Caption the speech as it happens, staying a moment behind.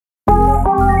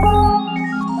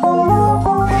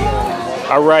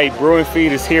All right, Brewing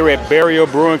Feed is here at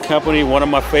BeerCo Brewing Company, one of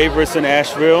my favorites in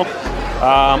Asheville.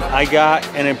 I got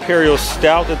an Imperial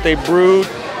Stout that they brewed.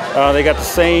 They got the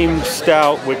same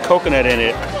stout with coconut in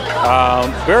it.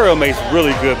 BeerCo makes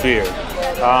really good beer.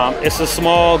 It's a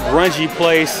small, grungy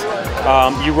place.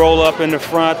 You roll up in the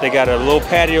front. They got a little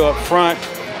patio up front.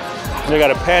 They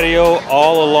got a patio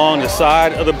all along the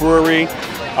side of the brewery.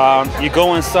 You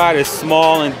go inside, it's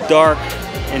small and dark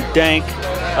and dank.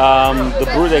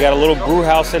 They got a little brew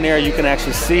house in there. You can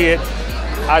actually see it.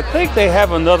 I think they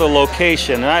have another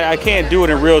location. I can't do it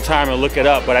in real time and look it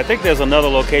up, but I think there's another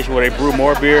location where they brew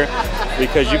more beer,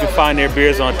 because you can find their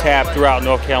beers on tap throughout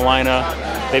North Carolina.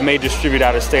 They may distribute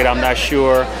out of state, I'm not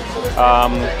sure.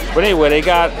 But anyway, they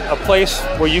got a place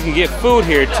where you can get food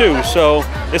here too. So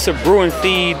it's a Brewing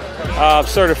Feed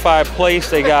certified place.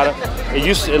 They got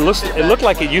it looked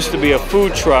like it used to be a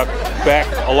food truck back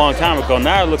a long time ago.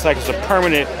 Now it looks like it's a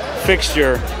permanent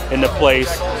fixture in the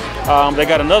place. They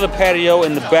got another patio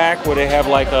in the back where they have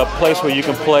like a place where you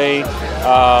can play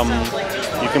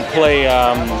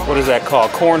what is that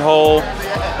called, cornhole.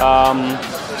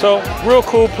 So real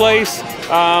cool place.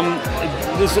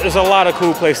 There's a lot of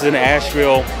cool places in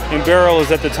Asheville, and BeerCo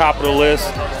is at the top of the list.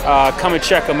 Come and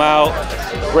check them out.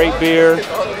 Great beer.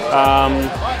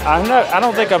 I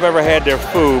don't think I've ever had their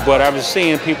food, but I was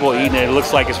seeing people eating it. It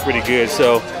looks like it's pretty good.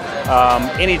 So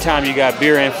anytime you got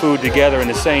beer and food together in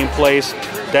the same place,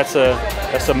 that's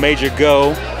a major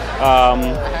go.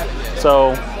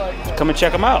 So come and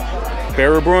check them out.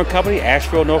 BeerCo Brewing Company,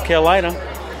 Asheville, North Carolina.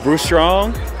 Brew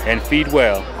strong and feed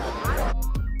well.